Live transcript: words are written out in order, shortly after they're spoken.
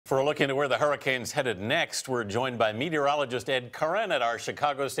For a look into where the hurricane's headed next, we're joined by meteorologist Ed Curran at our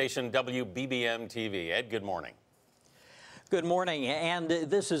Chicago station WBBM TV. Ed, good morning. Good morning, and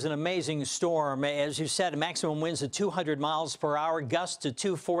this is an amazing storm. As you said, maximum winds at 200 miles per hour, gusts to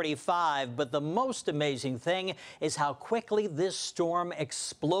 245. But the most amazing thing is how quickly this storm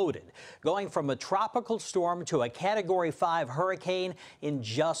exploded, going from a tropical storm to a Category 5 hurricane in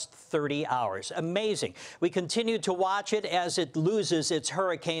just 30 hours. Amazing. We continue to watch it as it loses its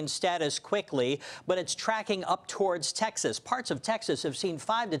hurricane status quickly, but it's tracking up towards Texas. Parts of Texas have seen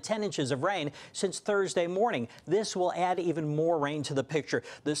 5 to 10 inches of rain since Thursday morning. This will add even more rain to the picture.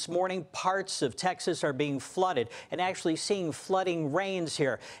 This morning, parts of Texas are being flooded and actually seeing flooding rains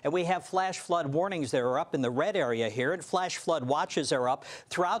here. And we have flash flood warnings that are up in the red area here, and flash flood watches are up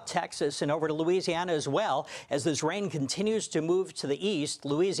throughout Texas and over to Louisiana as well. As this rain continues to move to the east,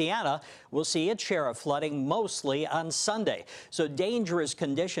 Louisiana will see its share of flooding mostly on Sunday. So dangerous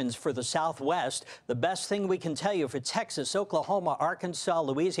conditions for the Southwest. The best thing we can tell you for Texas, Oklahoma, Arkansas,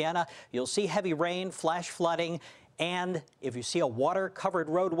 Louisiana, you'll see heavy rain, flash flooding. And if you see a water-covered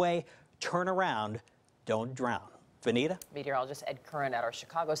roadway, turn around. Don't drown. Vanita? Meteorologist Ed Curran at our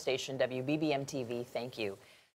Chicago station, WBBM TV. Thank you.